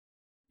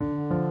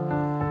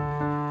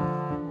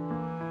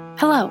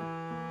Hello,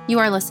 you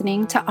are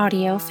listening to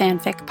Audio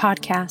Fanfic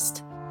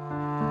Podcast.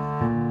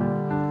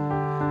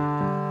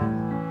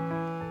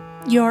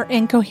 Your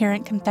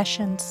Incoherent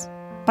Confessions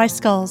by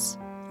Skulls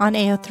on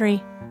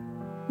AO3.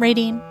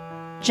 Rating,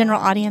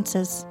 General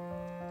Audiences.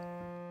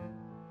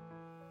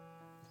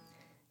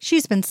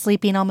 She's been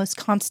sleeping almost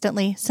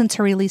constantly since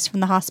her release from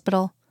the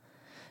hospital,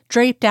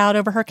 draped out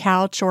over her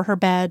couch or her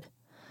bed,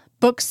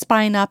 books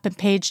spine up and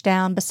page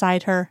down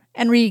beside her,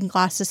 and reading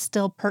glasses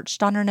still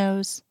perched on her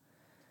nose.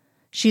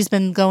 She's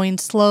been going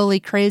slowly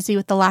crazy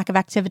with the lack of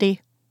activity,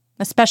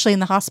 especially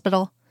in the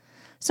hospital,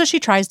 so she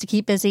tries to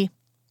keep busy.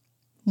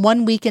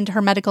 1 week into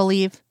her medical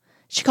leave,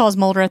 she calls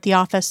Mulder at the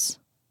office.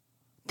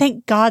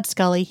 "Thank God,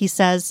 Scully," he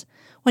says,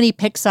 when he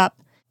picks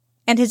up,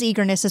 and his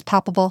eagerness is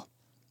palpable.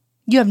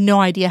 "You have no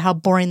idea how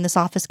boring this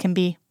office can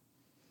be."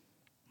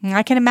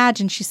 "I can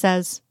imagine," she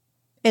says.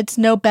 "It's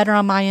no better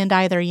on my end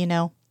either, you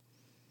know."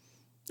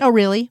 "Oh,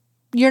 really?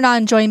 You're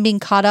not enjoying being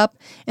caught up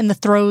in the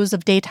throes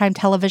of daytime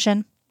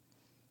television?"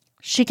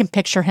 She can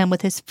picture him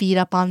with his feet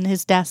up on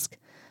his desk,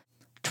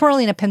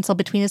 twirling a pencil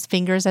between his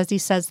fingers as he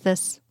says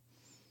this.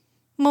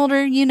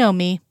 "Mulder, you know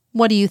me.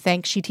 What do you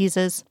think?" she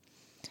teases.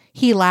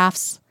 He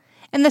laughs,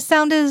 and the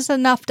sound is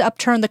enough to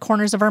upturn the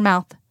corners of her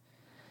mouth.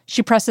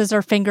 She presses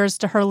her fingers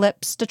to her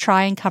lips to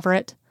try and cover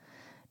it.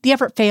 The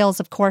effort fails,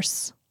 of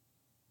course.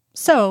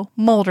 "So,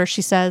 Mulder,"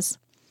 she says,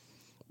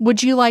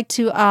 "would you like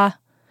to,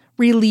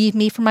 relieve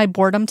me from my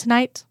boredom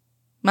tonight?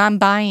 I'm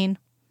buying."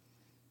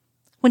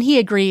 When he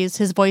agrees,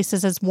 his voice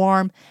is as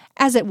warm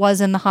as it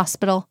was in the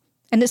hospital,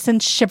 and it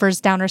sends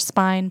shivers down her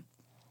spine.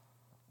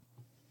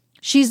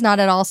 She's not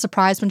at all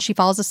surprised when she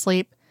falls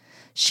asleep.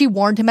 She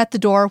warned him at the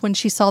door when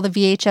she saw the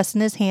VHS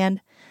in his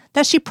hand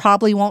that she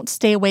probably won't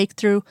stay awake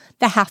through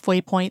the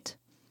halfway point.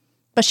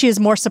 But she is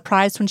more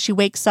surprised when she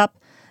wakes up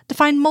to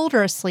find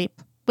Mulder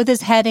asleep, with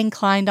his head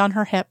inclined on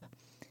her hip.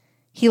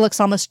 He looks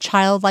almost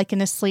childlike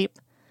in his sleep,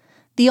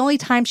 the only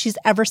time she's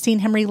ever seen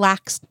him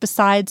relaxed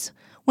besides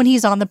when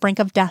he's on the brink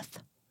of death.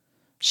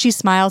 She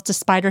smiles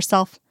despite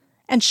herself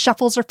and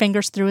shuffles her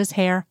fingers through his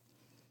hair.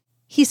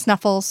 He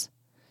snuffles,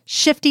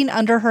 shifting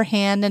under her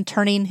hand and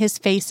turning his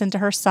face into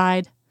her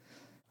side.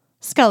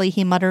 "Scully,"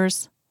 he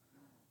mutters.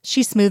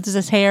 She smooths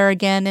his hair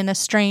again in a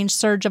strange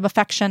surge of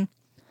affection.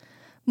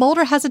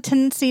 Mulder has a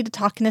tendency to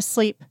talk in his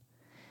sleep.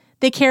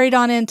 They carried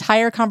on an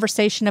entire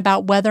conversation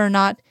about whether or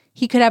not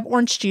he could have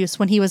orange juice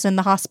when he was in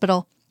the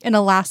hospital in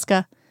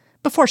Alaska,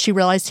 before she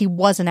realized he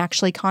wasn't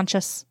actually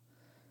conscious.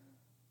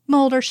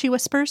 "Mulder," she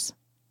whispers.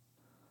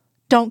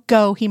 "Don't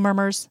go," he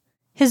murmurs,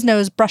 his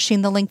nose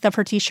brushing the length of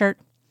her t-shirt.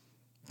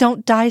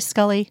 "Don't die,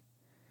 Scully."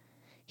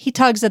 He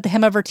tugs at the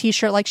hem of her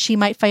t-shirt like she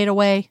might fade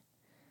away.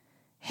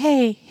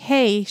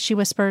 Hey, she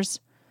whispers,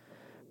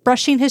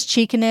 brushing his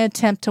cheek in an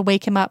attempt to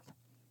wake him up.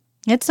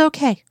 "It's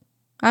okay.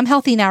 I'm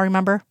healthy now,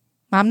 remember?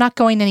 I'm not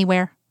going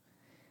anywhere."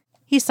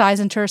 He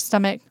sighs into her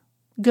stomach.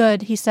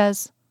 "Good," he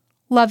says.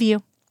 "Love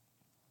you."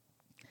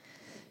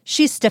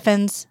 She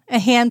stiffens, a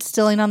hand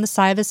stilling on the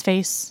side of his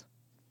face.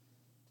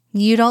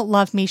 "You don't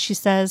love me," she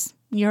says.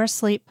 "You're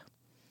asleep."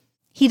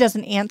 He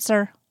doesn't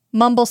answer,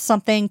 mumbles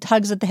something,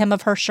 tugs at the hem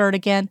of her shirt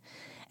again,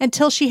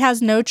 until she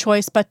has no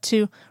choice but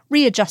to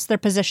readjust their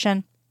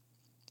position.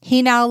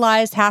 He now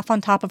lies half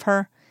on top of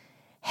her,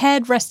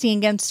 head resting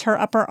against her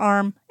upper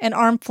arm and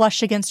arm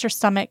flush against her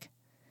stomach.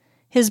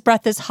 His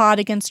breath is hot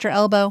against her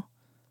elbow.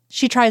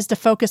 She tries to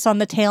focus on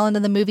the tail end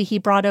of the movie he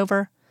brought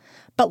over,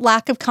 but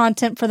lack of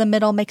content for the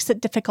middle makes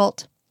it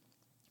difficult.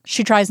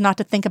 She tries not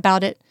to think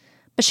about it,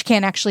 but she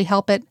can't actually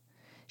help it.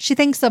 She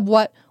thinks of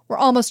what were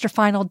almost her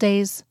final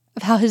days,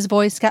 of how his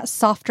voice got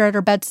softer at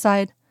her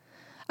bedside,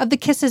 of the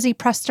kisses he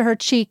pressed to her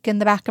cheek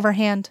and the back of her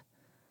hand,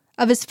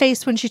 of his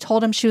face when she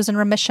told him she was in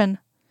remission.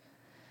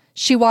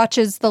 She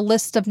watches the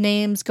list of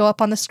names go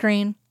up on the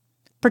screen,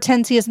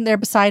 pretends he isn't there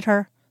beside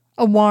her,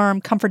 a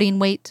warm, comforting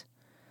weight,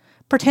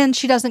 pretends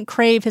she doesn't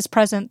crave his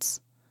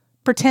presence,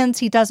 pretends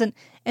he doesn't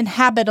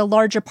inhabit a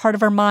larger part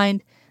of her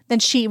mind than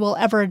she will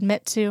ever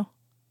admit to.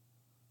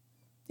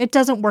 It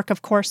doesn't work,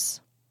 of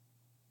course.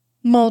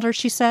 "Mulder,"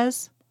 she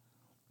says.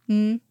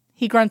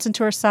 He grunts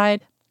into her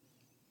side.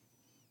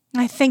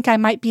 "I think I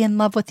might be in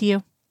love with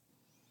you."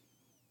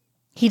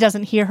 He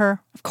doesn't hear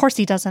her. Of course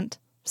he doesn't.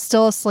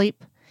 Still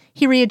asleep,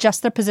 he readjusts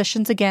their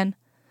positions again,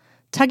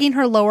 tugging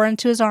her lower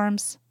into his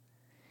arms.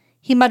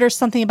 He mutters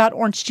something about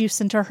orange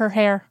juice into her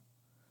hair.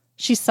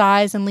 She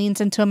sighs and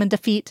leans into him in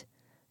defeat,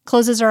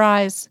 closes her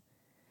eyes.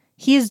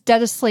 He is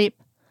dead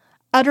asleep,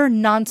 utter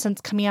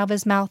nonsense coming out of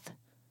his mouth,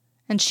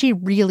 and she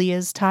really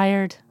is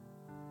tired.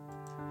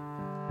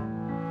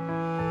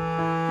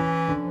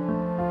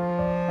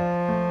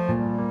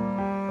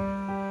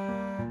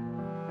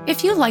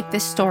 If you like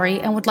this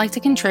story and would like to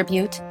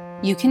contribute,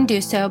 you can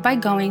do so by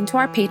going to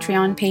our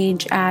Patreon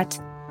page at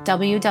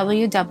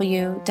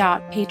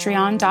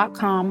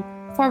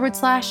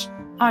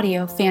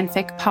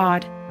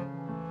www.patreon.com/audiofanficpod.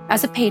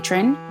 As a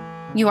patron,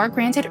 you are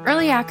granted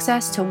early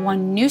access to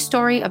one new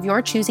story of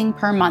your choosing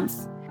per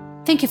month.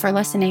 Thank you for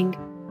listening,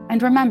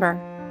 and remember,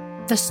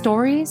 the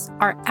stories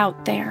are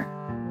out there.